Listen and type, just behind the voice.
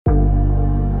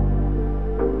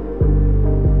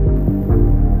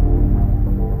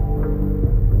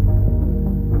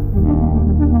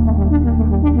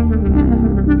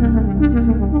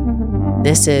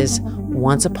this is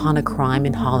Once Upon a Crime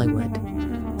in Hollywood,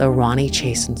 the Ronni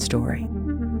Chasen story.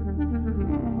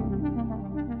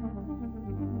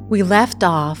 We left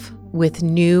off with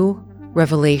new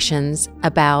revelations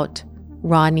about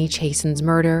Ronni Chasen's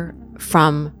murder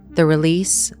from the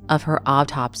release of her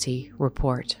autopsy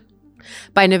report.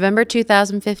 By November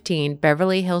 2015,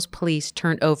 Beverly Hills Police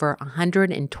turned over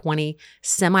 120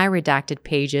 semi-redacted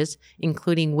pages,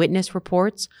 including witness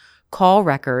reports, call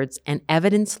records, and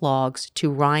evidence logs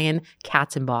to Ryan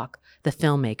Katzenbach, the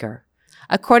filmmaker.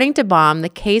 According to Baum, the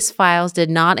case files did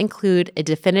not include a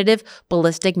definitive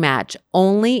ballistic match,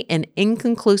 only an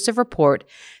inconclusive report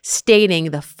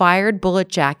stating the fired bullet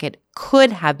jacket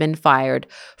could have been fired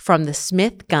from the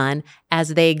Smith gun,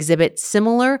 as they exhibit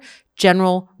similar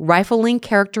general rifling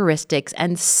characteristics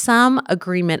and some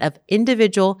agreement of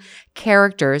individual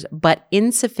characters, but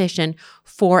insufficient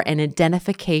for an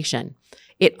identification.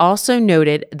 It also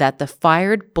noted that the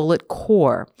fired bullet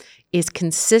core is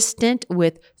consistent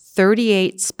with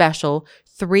 38 special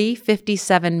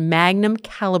 .357 Magnum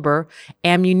caliber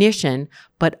ammunition,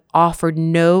 but offered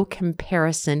no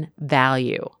comparison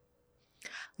value.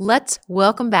 Let's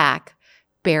welcome back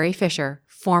Barry Fisher,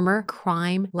 former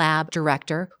crime lab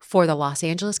director for the Los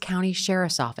Angeles County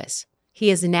Sheriff's Office. He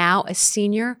is now a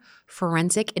senior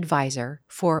forensic advisor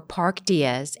for Park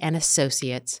Diaz and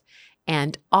Associates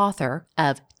and author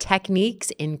of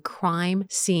Techniques in Crime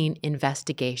Scene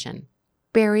Investigation.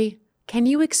 Barry, can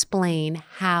you explain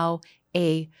how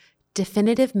a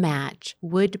definitive match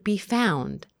would be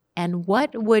found and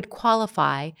what would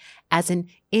qualify as an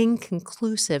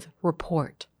inconclusive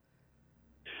report?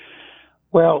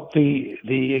 Well,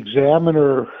 the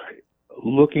examiner,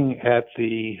 looking at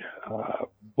the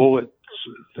bullets,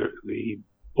 the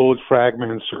bullet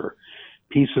fragments or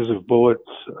pieces of bullets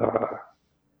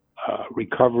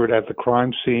recovered at the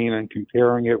crime scene and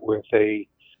comparing it with a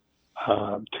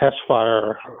test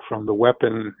fire from the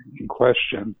weapon in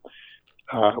question,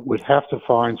 would have to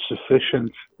find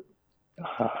sufficient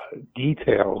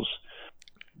details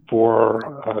for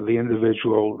the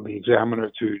individual, the examiner,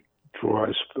 to draw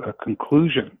a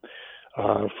conclusion.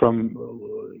 From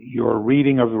your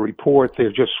reading of the report,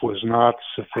 there just was not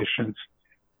sufficient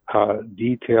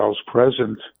details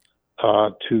present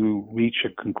to reach a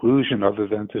conclusion other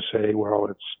than to say, well,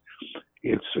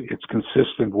 it's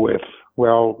consistent with,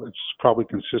 well, it's probably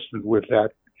consistent with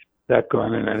that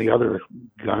gun and any other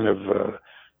gun of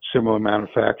similar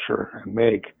manufacture and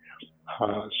make.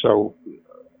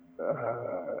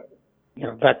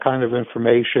 That kind of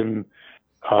information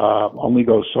only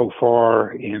goes so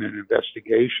far in an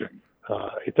investigation.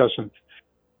 It doesn't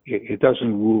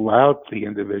rule out the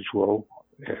individual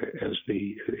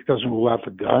it doesn't rule out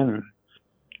the gun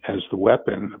as the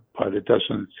weapon, but it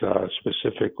doesn't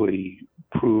specifically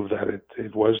prove that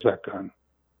it was that gun.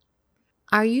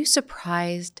 Are you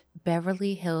surprised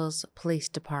Beverly Hills Police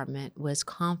Department was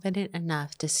confident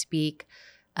enough to speak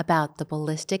about the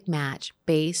ballistic match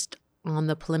based on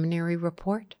the preliminary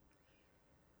report?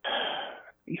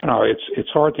 It's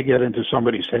hard to get into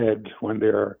somebody's head when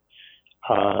they're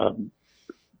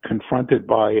confronted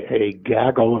by a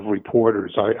gaggle of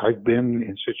reporters. I've been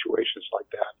in situations like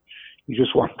that. You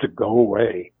just want to go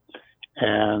away.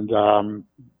 And,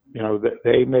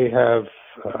 they may have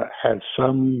had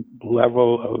some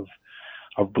level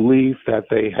of belief that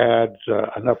they had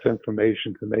enough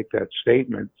information to make that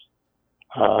statement.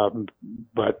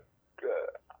 But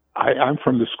I'm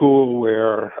from the school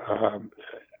where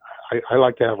I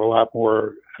like to have a lot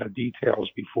more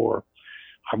details before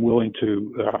I'm willing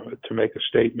to make a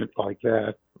statement like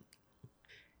that.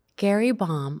 Gary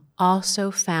Baum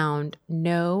also found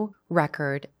no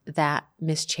record that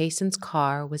Miss Chasen's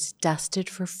car was dusted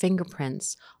for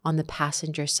fingerprints on the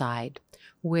passenger side,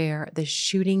 where the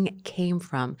shooting came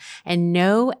from, and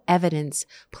no evidence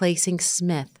placing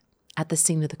Smith at the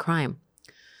scene of the crime.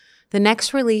 The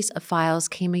next release of files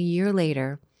came a year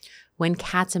later, when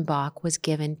Katzenbach was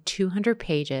given 200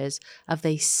 pages of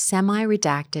the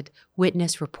semi-redacted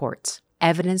witness reports,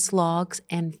 evidence logs,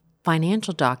 and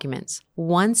financial documents,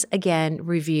 once again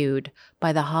reviewed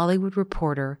by The Hollywood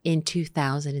Reporter in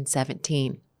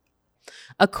 2017.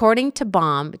 According to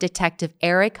Baum, Detective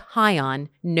Eric Hyon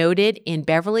noted in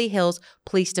Beverly Hills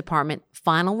Police Department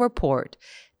final report,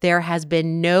 there has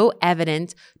been no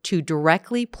evidence to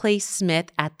directly place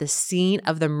Smith at the scene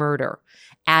of the murder,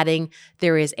 adding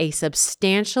there is a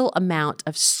substantial amount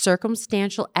of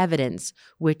circumstantial evidence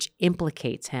which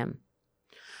implicates him.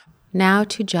 Now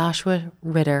to Joshua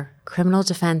Ritter, criminal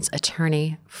defense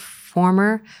attorney,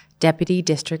 former deputy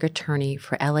district attorney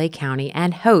for LA County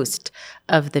and host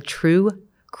of the True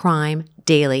Crime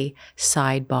Daily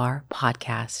Sidebar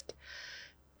podcast.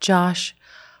 Josh,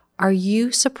 are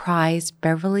you surprised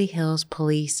Beverly Hills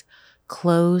police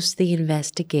closed the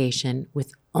investigation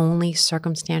with only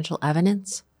circumstantial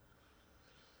evidence?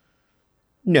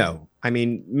 No. I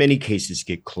mean, many cases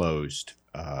get closed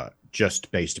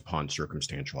just based upon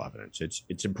circumstantial evidence.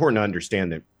 It's important to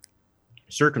understand that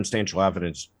circumstantial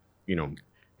evidence,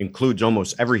 includes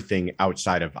almost everything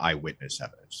outside of eyewitness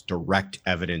evidence, direct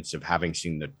evidence of having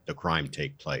seen the crime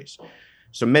take place.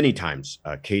 So many times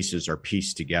cases are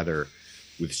pieced together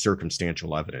with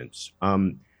circumstantial evidence.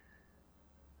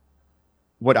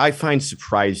 What I find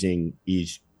surprising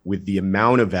is with the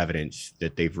amount of evidence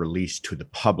that they've released to the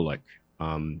public,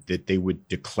 that they would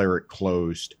declare it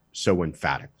closed so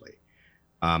emphatically.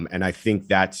 And I think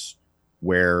that's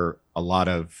where a lot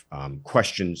of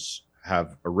questions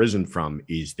have arisen from,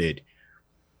 is that,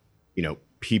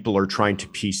 people are trying to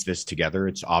piece this together.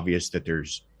 It's obvious that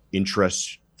there's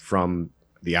interest from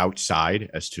the outside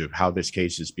as to how this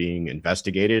case is being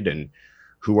investigated and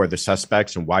who are the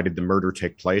suspects and why did the murder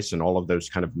take place, and all of those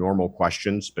kind of normal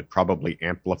questions, but probably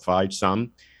amplified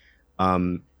some.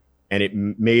 And it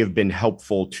may have been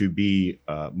helpful to be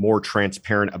more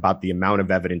transparent about the amount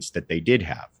of evidence that they did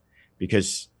have,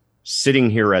 because sitting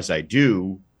here as I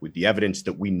do with the evidence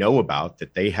that we know about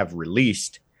that they have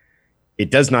released, it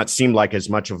does not seem like as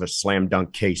much of a slam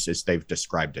dunk case as they've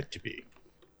described it to be.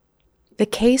 The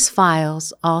case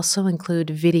files also include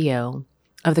video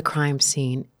of the crime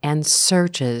scene and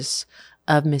searches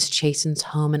of Ms. Chasen's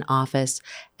home and office,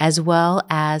 as well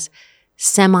as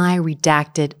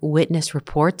semi-redacted witness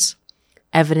reports,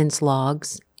 evidence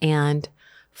logs, and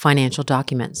financial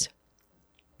documents.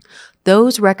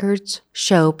 Those records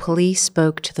show police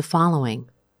spoke to the following: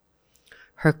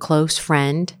 her close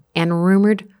friend and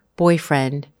rumored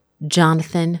boyfriend,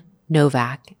 Jonathan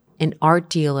Novak, an art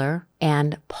dealer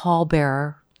and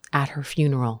pallbearer at her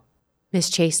funeral;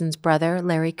 Ms. Chasen's brother,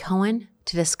 Larry Cohen,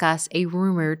 to discuss a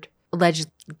rumored alleged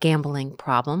gambling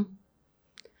problem;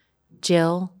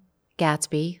 Jill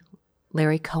Gatsby,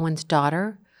 Larry Cohen's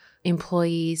daughter,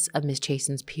 employees of Ms.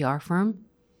 Chasen's PR firm,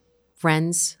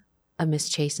 friends of Ms.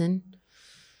 Chasen,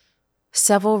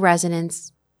 several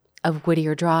residents of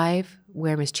Whittier Drive,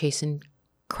 where Ms. Chasen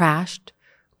crashed.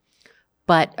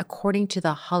 But according to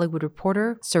The Hollywood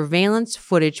Reporter, surveillance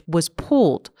footage was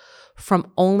pulled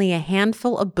from only a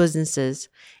handful of businesses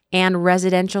and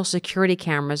residential security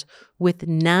cameras, with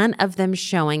none of them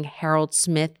showing Harold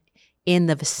Smith in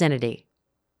the vicinity.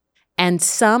 And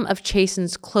some of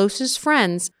Chasen's closest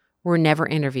friends were never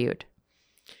interviewed.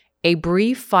 A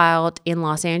brief filed in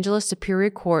Los Angeles Superior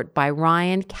Court by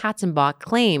Ryan Katzenbach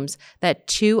claims that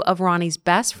two of Ronnie's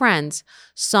best friends,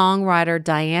 songwriter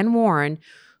Diane Warren,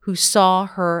 who saw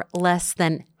her less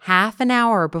than half an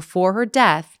hour before her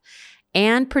death,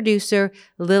 and producer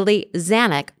Lily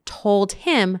Zanuck, told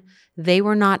him they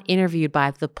were not interviewed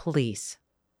by the police.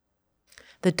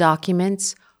 The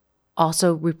documents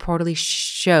also reportedly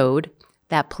showed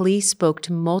that police spoke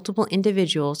to multiple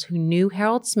individuals who knew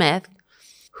Harold Smith,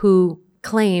 who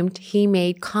claimed he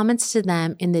made comments to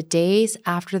them in the days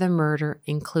after the murder,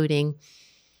 including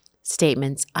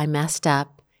statements, "I messed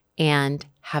up," and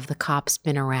 "Have the cops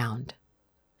been around?"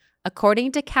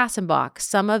 According to Katzenbach,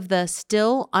 some of the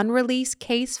still unreleased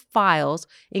case files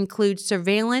include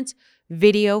surveillance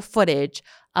video footage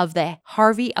of the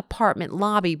Harvey apartment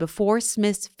lobby before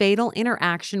Smith's fatal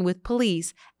interaction with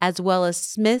police, as well as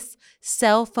Smith's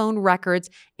cell phone records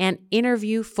and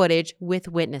interview footage with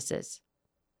witnesses.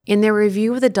 In their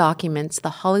review of the documents, The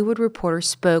Hollywood Reporter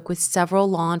spoke with several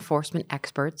law enforcement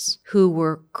experts who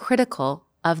were critical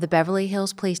of the Beverly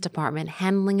Hills Police Department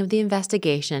handling of the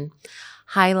investigation,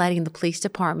 highlighting the police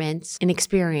department's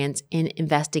inexperience in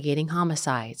investigating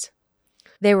homicides.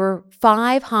 There were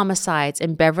 5 homicides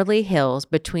in Beverly Hills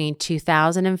between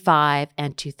 2005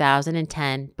 and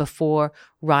 2010 before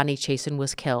Ronni Chasen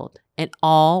was killed, and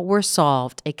all were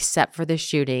solved except for the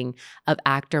shooting of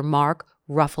actor Mark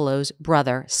Ruffalo's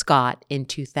brother, Scott, in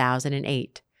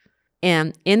 2008.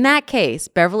 And in that case,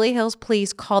 Beverly Hills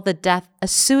police called the death a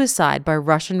suicide by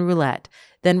Russian roulette,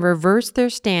 then reversed their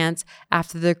stance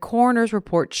after the coroner's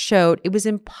report showed it was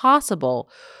impossible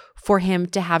for him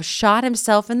to have shot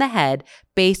himself in the head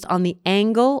based on the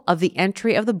angle of the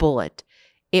entry of the bullet.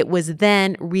 It was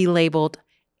then relabeled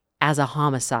as a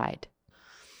homicide.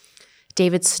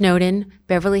 David Snowden,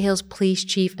 Beverly Hills police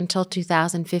chief until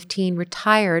 2015,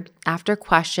 retired after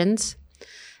questions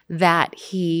that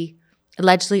he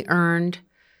allegedly earned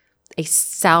a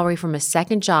salary from a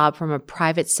second job from a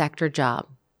private sector job.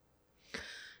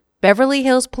 Beverly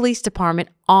Hills Police Department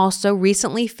also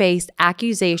recently faced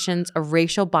accusations of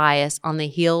racial bias on the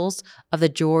heels of the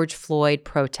George Floyd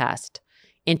protest.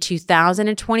 In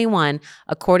 2021,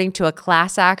 according to a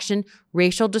class action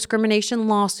racial discrimination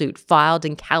lawsuit filed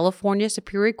in California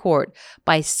Superior Court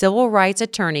by civil rights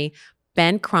attorney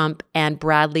Ben Crump and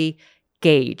Bradley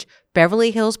Gage, Beverly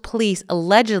Hills police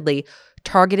allegedly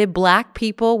targeted Black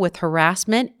people with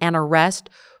harassment and arrest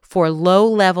for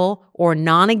low-level or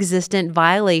non-existent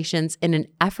violations in an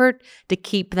effort to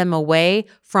keep them away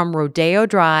from Rodeo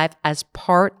Drive as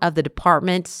part of the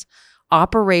department's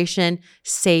Operation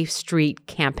Safe Street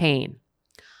campaign.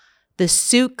 The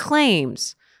suit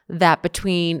claims that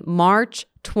between March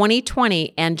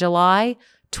 2020 and July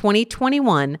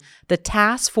 2021, the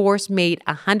task force made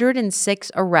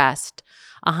 106 arrests,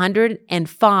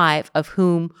 105 of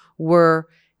whom were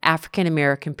African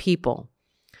American people.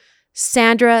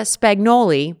 Sandra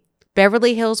Spagnoli,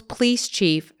 Beverly Hills police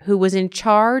chief, who was in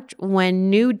charge when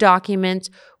new documents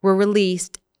were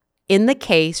released in the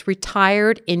case,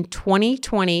 retired in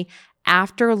 2020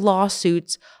 after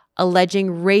lawsuits alleging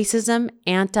racism,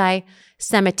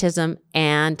 anti-Semitism,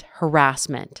 and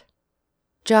harassment.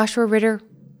 Joshua Ritter,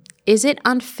 is it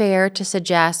unfair to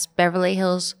suggest Beverly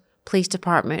Hills Police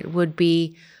Department would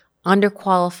be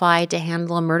underqualified to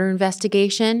handle a murder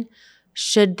investigation?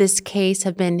 Should this case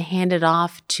have been handed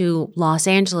off to Los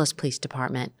Angeles Police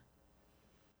Department?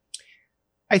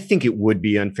 I think it would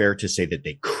be unfair to say that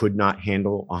they could not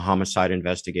handle a homicide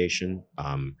investigation.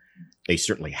 They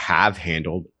certainly have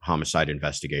handled homicide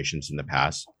investigations in the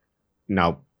past.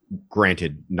 Now,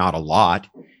 granted, not a lot,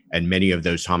 and many of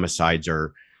those homicides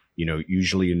are,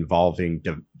 usually involving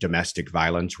domestic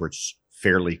violence, where it's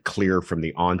fairly clear from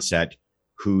the onset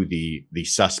who the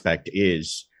suspect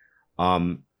is.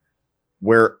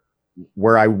 Where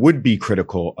I would be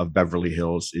critical of Beverly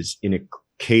Hills is in a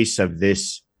case of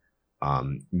this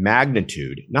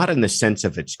magnitude, not in the sense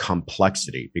of its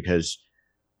complexity, because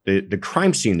the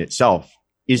crime scene itself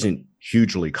isn't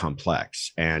hugely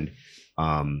complex, and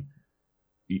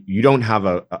you don't have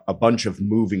a bunch of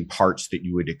moving parts that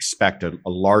you would expect a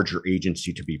larger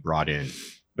agency to be brought in.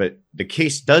 But the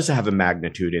case does have a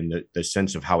magnitude in the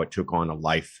sense of how it took on a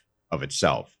life of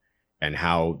itself, and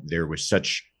how there was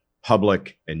such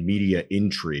public and media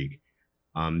intrigue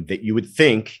that you would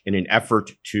think, in an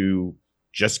effort to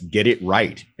just get it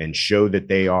right and show that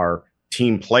they are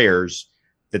team players,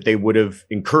 that they would have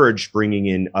encouraged bringing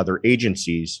in other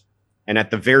agencies, and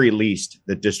at the very least,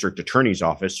 the district attorney's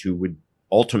office, who would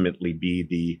ultimately be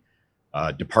the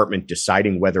department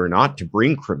deciding whether or not to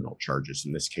bring criminal charges.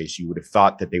 In this case, you would have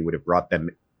thought that they would have brought them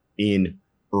in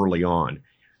early on.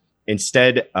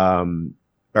 Instead,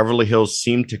 Beverly Hills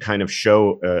seemed to kind of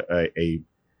show a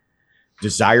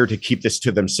desire to keep this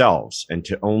to themselves and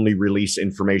to only release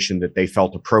information that they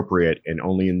felt appropriate, and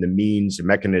only in the means and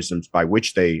mechanisms by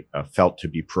which they felt to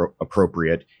be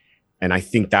appropriate. And I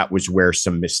think that was where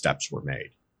some missteps were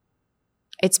made.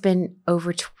 It's been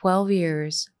over 12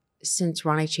 years since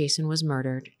Ronni Chasen was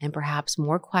murdered, and perhaps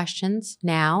more questions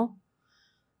now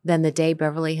than the day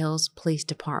Beverly Hills Police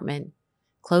Department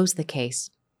closed the case.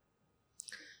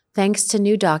 Thanks to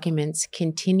new documents,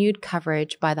 continued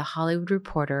coverage by The Hollywood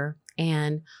Reporter,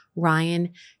 and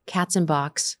Ryan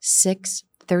Katzenbach's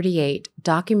 638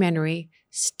 documentary,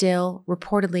 still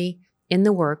reportedly in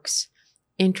the works,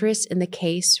 interest in the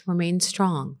case remains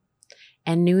strong,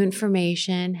 and new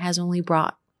information has only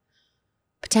brought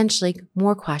potentially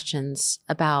more questions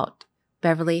about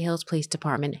Beverly Hills Police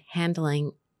Department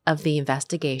handling of the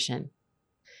investigation.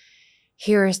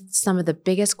 Here are some of the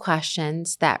biggest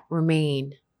questions that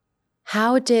remain.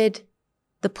 How did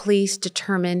the police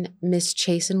determine Miss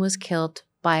Chasen was killed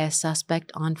by a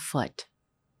suspect on foot?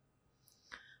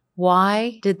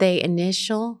 Why did the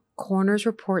initial coroner's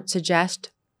report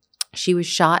suggest she was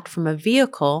shot from a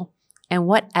vehicle, and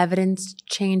what evidence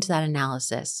changed that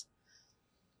analysis?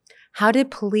 How did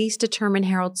police determine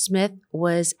Harold Smith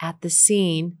was at the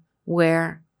scene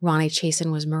where Ronni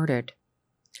Chasen was murdered?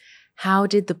 How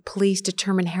did the police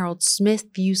determine Harold Smith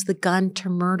used the gun to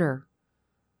murder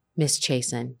Miss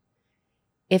Chasen?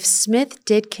 If Smith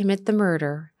did commit the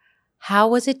murder, how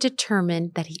was it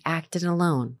determined that he acted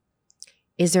alone?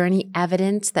 Is there any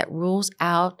evidence that rules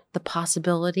out the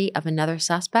possibility of another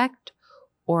suspect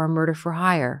or a murder for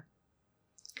hire?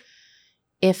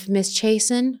 If Miss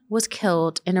Chasen was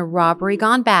killed in a robbery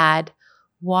gone bad,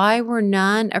 why were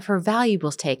none of her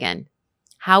valuables taken?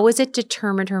 How was it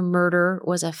determined her murder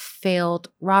was a failed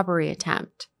robbery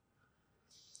attempt?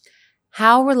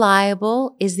 How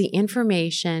reliable is the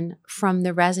information from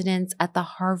the residents at the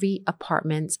Harvey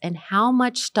apartments, and how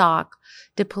much stock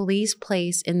did police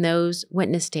place in those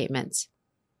witness statements?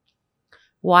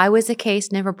 Why was the case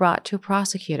never brought to a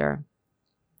prosecutor?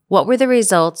 What were the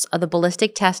results of the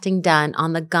ballistic testing done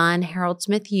on the gun Harold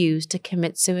Smith used to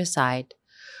commit suicide?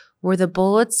 Were the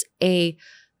bullets a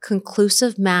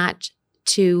conclusive match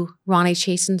to Ronni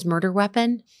Chasen's murder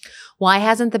weapon? Why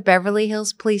hasn't the Beverly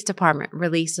Hills Police Department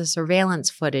released the surveillance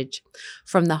footage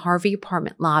from the Harvey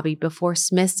apartment lobby before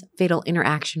Smith's fatal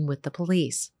interaction with the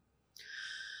police?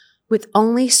 With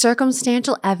only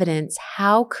circumstantial evidence,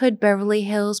 how could Beverly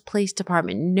Hills Police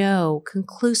Department know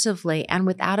conclusively and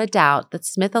without a doubt that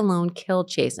Smith alone killed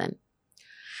Chasen?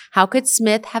 How could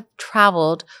Smith have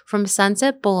traveled from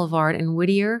Sunset Boulevard in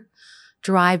Whittier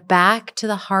Drive back to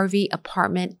the Harvey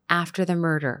apartment after the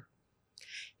murder?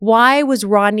 Why was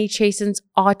Ronni Chasen's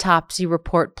autopsy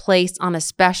report placed on a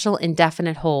special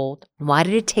indefinite hold? Why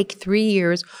did it take 3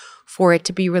 years for it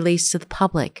to be released to the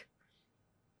public?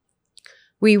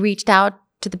 We reached out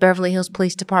to the Beverly Hills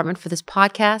Police Department for this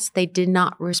podcast. They did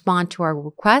not respond to our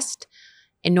request,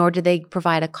 and nor did they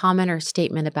provide a comment or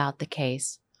statement about the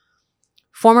case.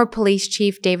 Former Police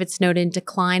Chief David Snowden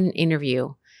declined an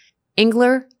interview.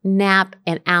 Engler, Knapp,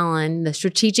 and Allen, the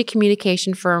strategic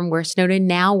communication firm where Snowden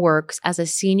now works as a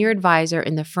senior advisor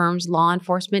in the firm's law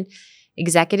enforcement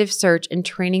executive search and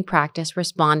training practice,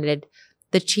 responded,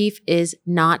 "The chief is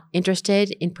not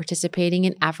interested in participating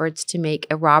in efforts to make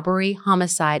a robbery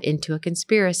homicide into a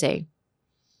conspiracy."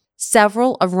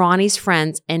 Several of Ronnie's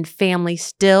friends and family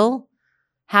still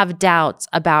have doubts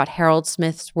about Harold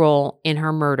Smith's role in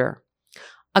her murder.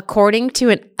 According to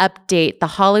an update The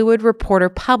Hollywood Reporter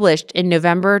published in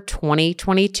November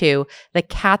 2022, the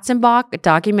Katzenbach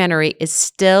documentary is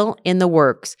still in the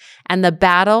works, and the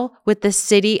battle with the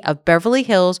city of Beverly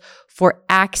Hills for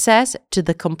access to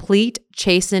the complete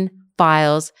Chasen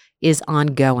files is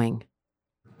ongoing.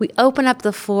 We open up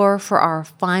the floor for our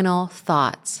final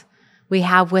thoughts. We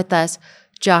have with us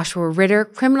Joshua Ritter,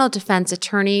 criminal defense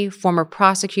attorney, former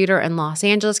prosecutor and Los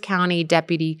Angeles County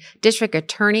Deputy District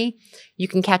Attorney. You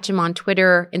can catch him on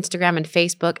Twitter, Instagram, and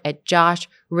Facebook at Josh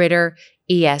Ritter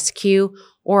ESQ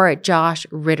or at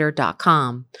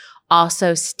joshritter.com.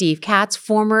 Also, Steve Katz,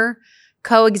 former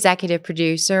co-executive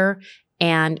producer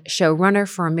and showrunner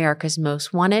for America's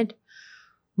Most Wanted.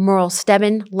 Merle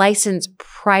Stebbin, licensed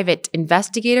private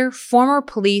investigator, former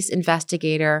police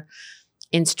investigator,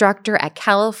 instructor at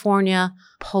California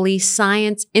Police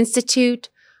Science Institute,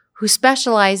 who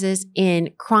specializes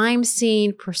in crime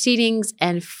scene proceedings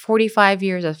and 45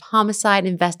 years of homicide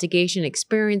investigation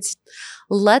experience.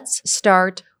 Let's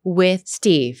start with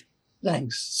Steve.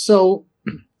 Thanks. So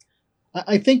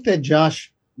I think that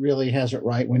Josh really has it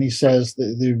right when he says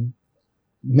the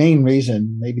main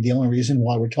reason, maybe the only reason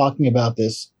why we're talking about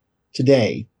this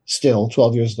today, still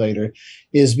 12 years later,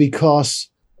 is because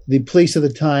the police at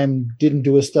the time didn't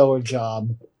do a stellar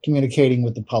job communicating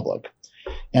with the public.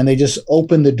 And they just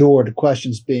opened the door to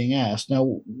questions being asked.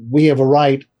 Now, we have a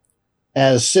right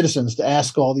as citizens to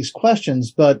ask all these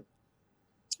questions, but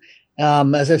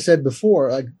as I said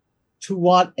before, like, to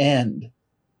what end?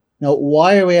 Now,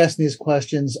 why are we asking these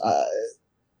questions?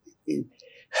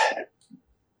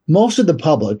 Most of the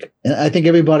public, and I think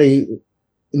everybody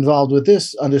involved with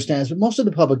this understands, but most of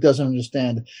the public doesn't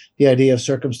understand the idea of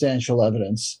circumstantial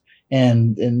evidence.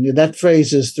 And that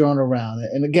phrase is thrown around.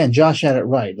 And again, Josh had it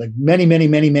right. Like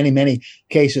many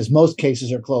cases, most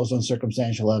cases are closed on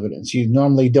circumstantial evidence. You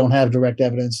normally don't have direct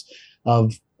evidence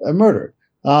of a murder.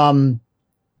 And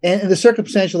the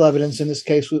circumstantial evidence in this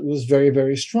case was very,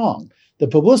 very strong. The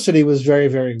publicity was very,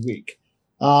 very weak.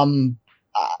 One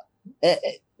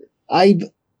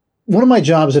of my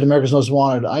jobs at America's Most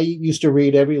Wanted, I used to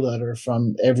read every letter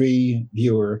from every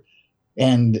viewer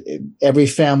and every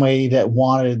family that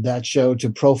wanted that show to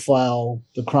profile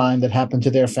the crime that happened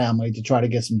to their family to try to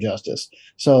get some justice.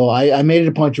 So I made it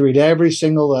a point to read every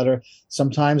single letter.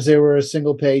 Sometimes they were a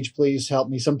single page, please help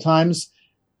me. Sometimes,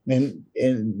 and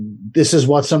this is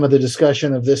what some of the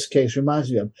discussion of this case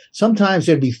reminds me of, sometimes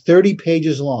there'd be 30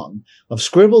 pages long of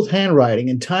scribbled handwriting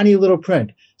in tiny little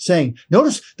print saying,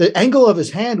 notice the angle of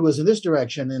his hand was in this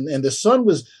direction and the sun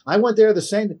was, I went there the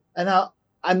same. And now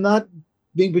I'm not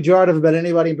being pejorative about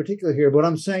anybody in particular here, but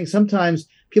I'm saying sometimes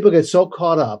people get so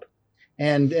caught up,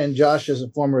 and Josh, as a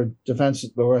former defense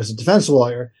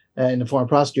lawyer and a former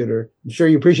prosecutor, I'm sure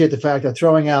you appreciate the fact that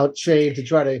throwing out shade to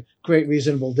try to create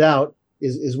reasonable doubt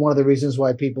is one of the reasons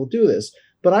why people do this.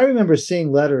 But I remember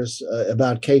seeing letters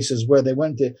about cases where they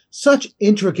went into such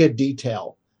intricate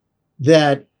detail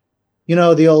that, you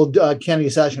know, the old Kennedy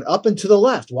assassination, up and to the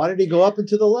left. Why did he go up and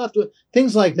to the left?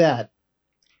 Things like that.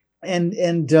 And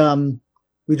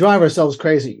we drive ourselves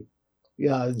crazy,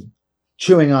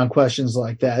 chewing on questions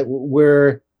like that.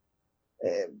 We're,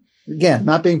 again,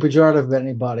 not being pejorative of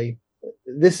anybody.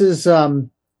 This is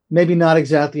maybe not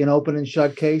exactly an open and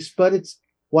shut case, but it's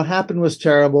what happened was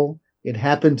terrible. It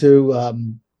happened to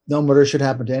no murder should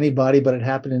happen to anybody, but it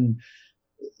happened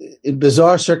in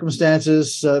bizarre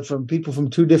circumstances, from people from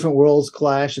two different worlds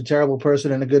clashed, a terrible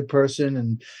person and a good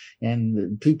person,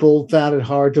 and people found it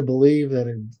hard to believe that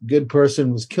a good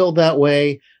person was killed that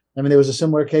way. I mean, there was a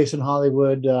similar case in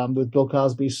Hollywood with Bill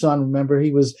Cosby's son. Remember,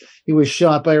 he was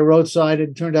shot by a roadside.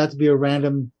 It turned out to be a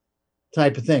random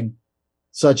type of thing,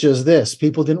 such as this.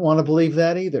 People didn't want to believe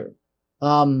that either.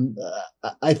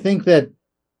 I think that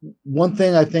one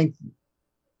thing I think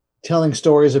telling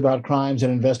stories about crimes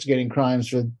and investigating crimes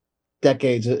for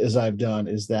decades, as I've done,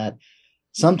 is that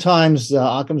sometimes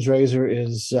Occam's razor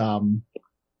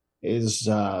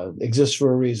exists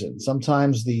for a reason.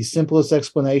 Sometimes the simplest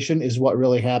explanation is what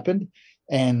really happened,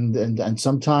 and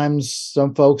sometimes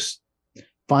some folks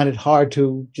find it hard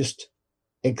to just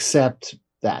accept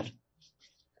that.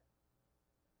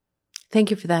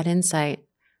 Thank you for that insight.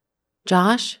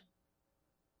 Josh?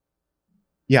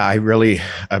 Yeah, I really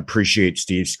appreciate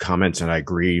Steve's comments, and I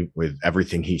agree with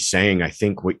everything he's saying. I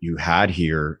think what you had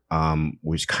here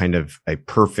was kind of a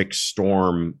perfect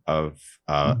storm of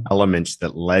elements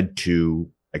that led to,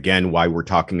 again, why we're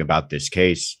talking about this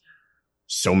case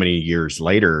so many years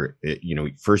later.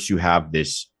 First you have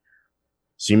this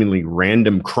seemingly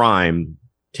random crime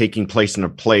taking place in a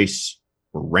place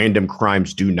where random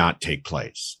crimes do not take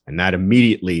place. And that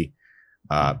immediately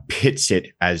pits it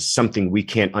as something we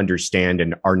can't understand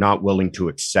and are not willing to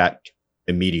accept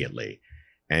immediately.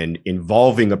 And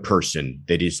involving a person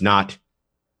that is not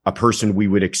a person we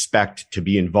would expect to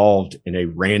be involved in a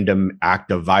random act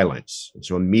of violence. And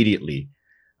so immediately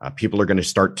people are going to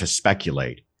start to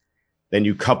speculate. Then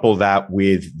you couple that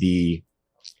with the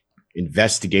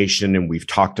investigation, and we've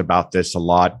talked about this a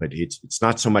lot, but it's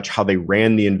not so much how they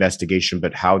ran the investigation,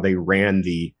 but how they ran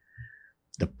the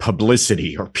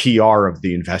publicity or PR of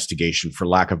the investigation, for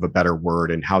lack of a better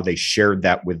word, and how they shared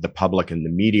that with the public and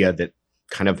the media, that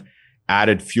kind of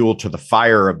added fuel to the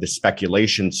fire of the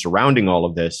speculation surrounding all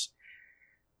of this.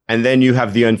 And then you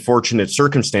have the unfortunate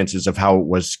circumstances of how it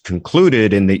was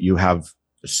concluded, in that you have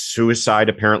suicide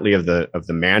apparently of the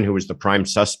man who was the prime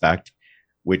suspect,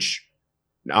 which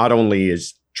not only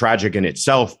is tragic in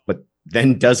itself, but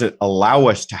then doesn't allow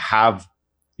us to have,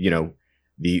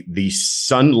 the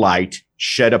sunlight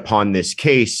shed upon this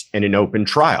case in an open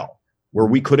trial, where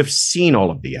we could have seen all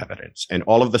of the evidence and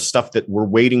all of the stuff that we're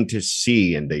waiting to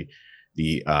see, and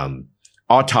the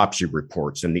autopsy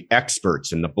reports and the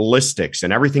experts and the ballistics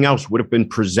and everything else would have been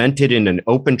presented in an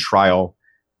open trial.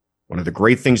 One of the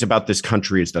great things about this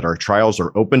country is that our trials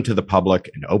are open to the public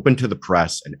and open to the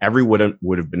press, and everyone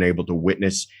would have been able to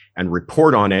witness and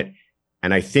report on it.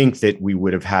 And I think that we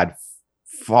would have had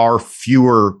far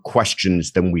fewer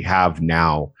questions than we have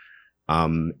now.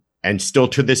 And still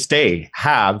to this day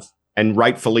have, and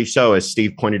rightfully so, as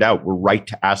Steve pointed out, we're right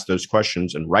to ask those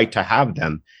questions and right to have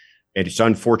them. And it's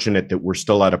unfortunate that we're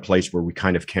still at a place where we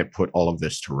kind of can't put all of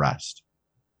this to rest.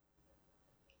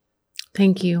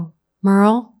 Thank you.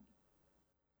 Merle?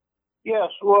 Yes,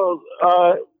 well,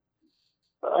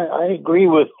 I agree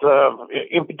with,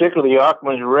 in particular, the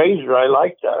Occam's razor. I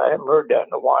like that. I haven't heard that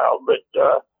in a while, but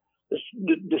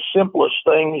the simplest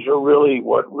things are really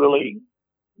what really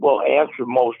will answer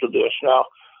most of this. Now,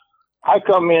 I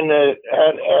come in at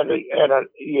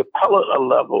the appellate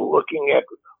level, looking at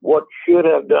what should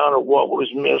have done or what was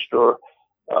missed, or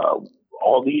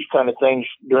all these kind of things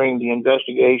during the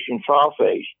investigation trial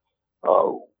phase.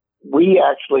 We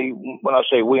actually, when I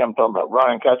say we, I'm talking about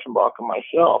Ryan Katzenbach and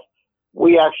myself,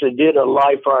 we actually did a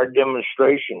live fire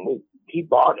demonstration. He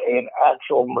bought an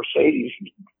actual Mercedes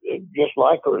just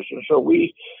like hers. And so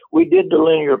we did the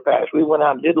linear pass. We went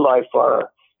out and did live fire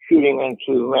shooting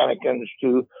into mannequins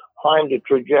to find the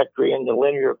trajectory and the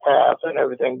linear path and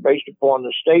everything based upon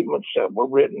the statements that were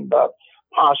written about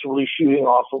possibly shooting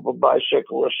off of a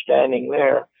bicyclist standing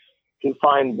there, to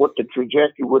find what the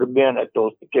trajectory would have been at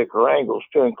those particular angles,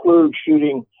 to include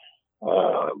shooting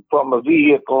from a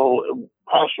vehicle,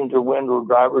 passenger window,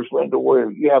 driver's window, where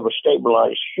you have a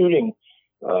stabilized shooting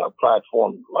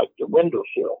platform like the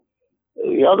windowsill.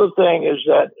 The other thing is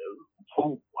that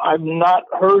I've not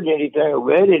heard anything or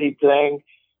read anything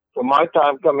from my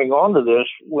time coming onto this,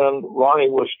 when Ronni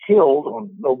was killed on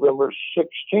November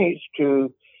 16th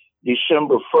to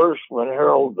December 1st, when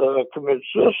Harold committed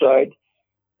suicide.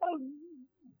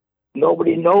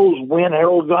 Nobody knows when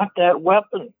Harold got that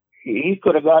weapon. He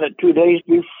could have got it 2 days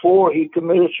before he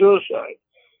committed suicide.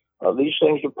 These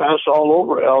things are passed all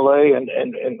over L.A.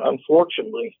 and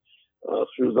unfortunately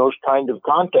through those kind of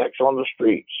contacts on the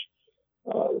streets.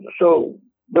 So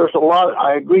there's a lot,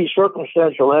 I agree,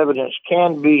 circumstantial evidence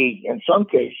can be, in some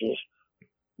cases,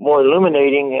 more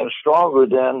illuminating and stronger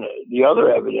than the other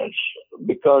evidence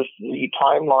because the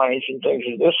timelines and things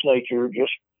of this nature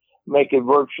just make it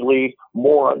virtually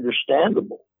more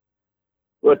understandable.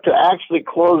 But to actually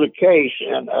close a case,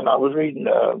 and I was reading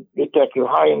Detective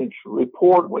Hines'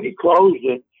 report when he closed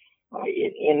it,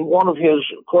 in one of his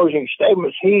closing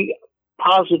statements, he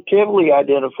positively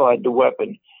identified the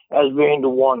weapon as being the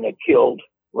one that killed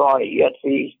Ronni, yet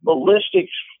the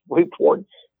ballistics report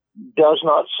does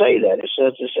not say that. It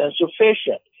says it's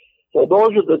insufficient. So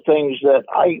those are the things that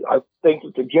I think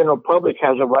that the general public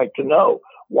has a right to know.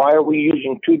 Why are we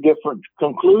using two different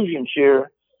conclusions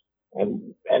here?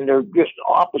 And they're just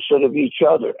opposite of each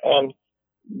other. And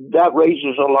that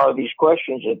raises a lot of these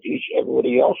questions that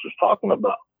everybody else is talking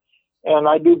about. And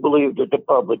I do believe that the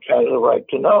public has a right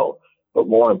to know. But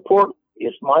more important,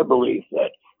 it's my belief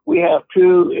that we have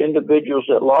two individuals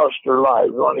that lost their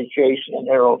lives, Ronni Chasen and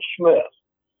Harold Smith.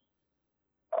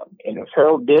 And if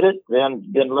Harold did it, then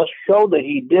let's show that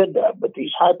he did that. But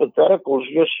these hypotheticals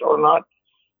just are not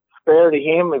fair to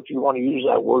him, if you want to use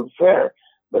that word fair.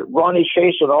 But Ronni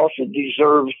Chasen also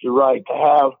deserves the right to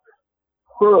have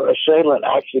her assailant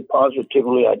actually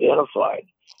positively identified.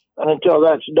 And until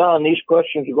that's done, these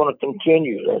questions are going to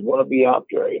continue. They're going to be out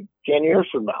there 10 years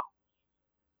from now.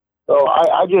 So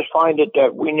I just find it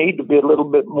that we need to be a little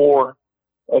bit more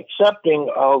accepting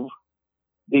of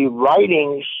the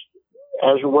writings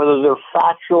as whether they're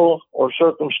factual or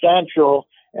circumstantial,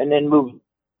 and then move.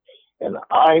 And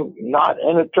I'm not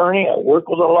an attorney. I work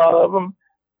with a lot of them.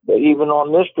 But even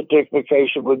on this particular case,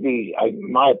 it would be,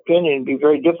 in my opinion, be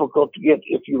very difficult to get,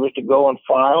 if you was to go and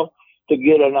file, to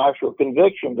get an actual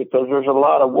conviction, because there's a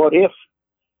lot of what if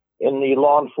in the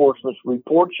law enforcement's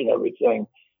reports and everything.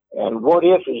 And what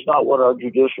if is not what our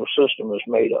judicial system is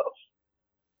made of.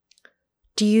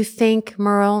 Do you think,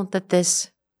 Merle, that this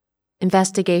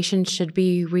investigation should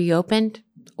be reopened,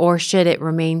 or should it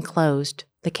remain closed,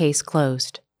 the case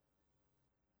closed?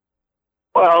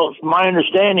 Well, it's my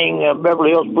understanding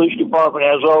Beverly Hills Police Department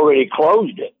has already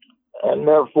closed it, and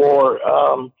therefore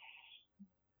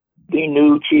the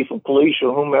new chief of police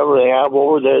or whomever they have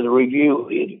over there to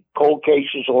review cold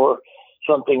cases or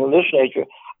something of this nature,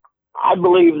 I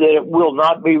believe that it will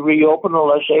not be reopened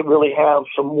unless they really have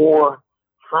some more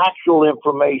factual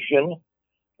information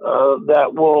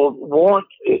that will warrant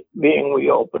it being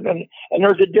reopened. And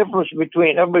there's a difference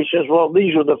between, everybody says, well,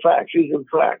 these are the facts, these are the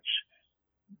facts.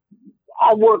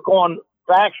 I work on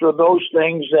facts or those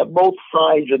things that both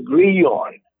sides agree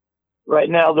on. Right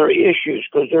now, there are issues,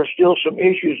 because there's still some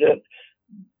issues that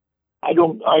I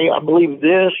believe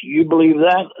this, you believe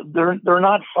that. They're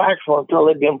not factual until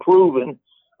they've been proven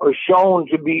or shown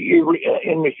to be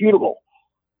irrefutable.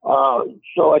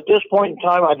 So at this point in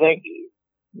time, I think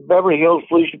Beverly Hills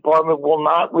Police Department will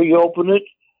not reopen it.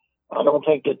 I don't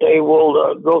think that they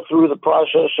will go through the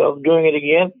process of doing it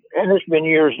again. And it's been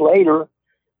years later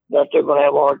that they're going to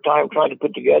have a hard time trying to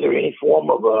put together any form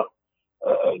of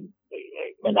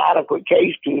an adequate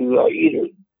case to either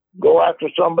go after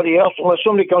somebody else, unless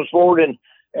somebody comes forward and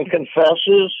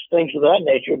confesses, things of that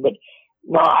nature. But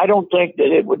no, I don't think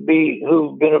that it would be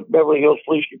who've been at Beverly Hills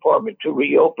Police Department to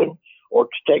reopen or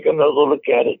to take another look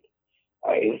at it.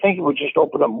 I think it would just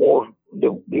open up more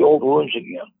the old wounds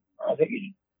again. I think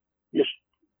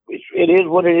it is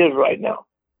what it is right now.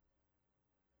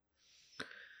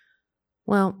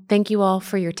 Well, thank you all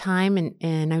for your time,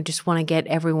 and I just want to get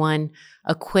everyone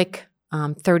a quick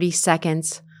 30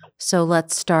 seconds. So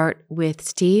let's start with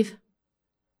Steve.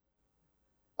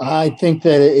 I think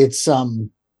that it's,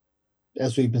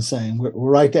 as we've been saying, we're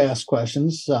right to ask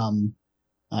questions.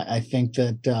 I think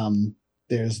that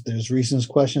there's reasons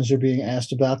questions are being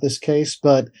asked about this case,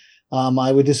 but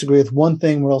I would disagree with one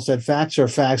thing. Merle said facts are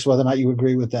facts, whether or not you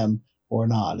agree with them or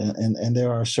not. And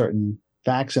there are certain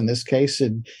facts in this case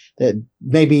that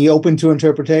may be open to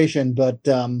interpretation, but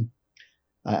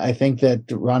I think that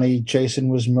Ronni Chasen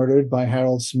was murdered by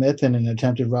Harold Smith in an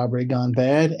attempted robbery gone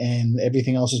bad, and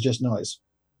everything else is just noise.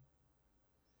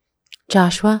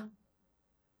 Joshua?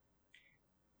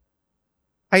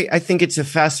 I think it's a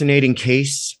fascinating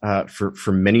case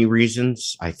for many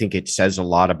reasons. I think it says a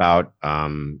lot about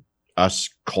us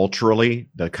culturally,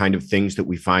 the kind of things that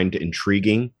we find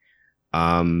intriguing.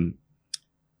 I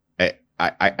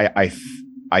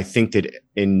think that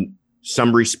in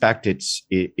some respect, it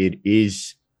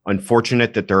is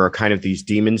unfortunate that there are kind of these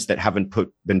demons that haven't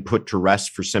been put to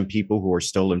rest for some people who are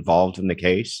still involved in the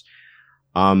case.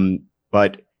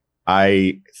 But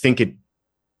I think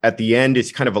at the end,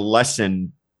 it's kind of a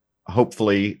lesson,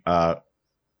 hopefully,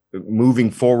 moving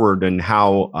forward, and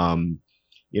how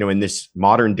in this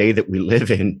modern day that we live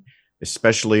in,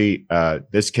 especially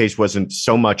this case wasn't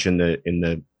so much in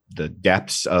the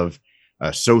depths of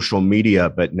social media,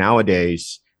 but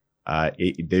nowadays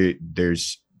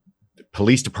there's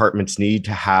police departments need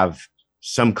to have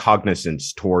some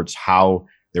cognizance towards how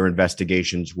their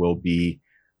investigations will be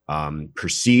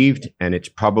perceived, and it's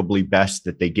probably best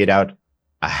that they get out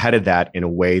ahead of that in a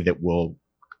way that will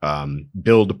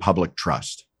build public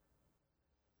trust.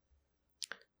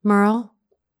 Merle?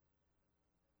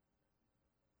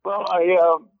 Well,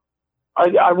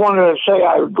 I wanted to say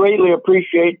I greatly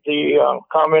appreciate the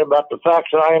comment about the facts,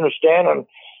 and I understand, and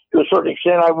to a certain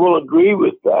extent, I will agree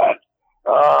with that.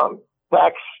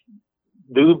 Facts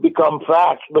do become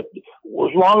facts, but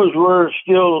as long as we're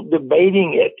still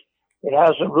debating it, it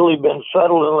hasn't really been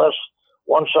settled unless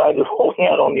one side is holding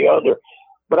out on the other.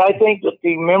 But I think that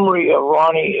the memory of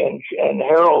Ronni and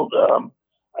Harold,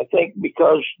 I think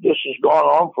because this has gone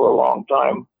on for a long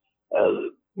time,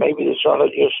 maybe this ought to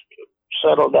just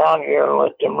settle down here and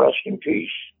let them rest in peace.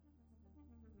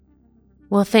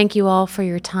 Well, thank you all for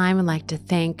your time. I'd like to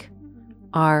thank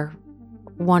our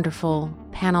wonderful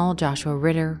panel, Joshua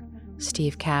Ritter,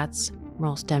 Steve Katz,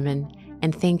 Merle Stemmen,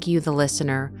 and thank you, the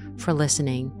listener, for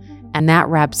listening. And that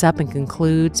wraps up and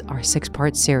concludes our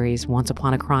 6-part series, Once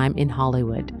Upon a Crime in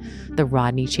Hollywood, the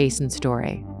Ronni Chasen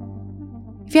story.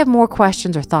 If you have more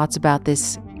questions or thoughts about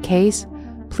this case,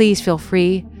 please feel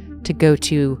free to go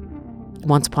to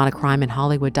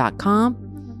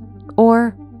onceuponacrime.hollywood.com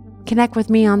or connect with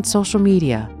me on social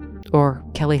media or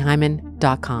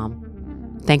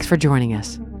kellyhyman.com. Thanks for joining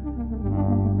us.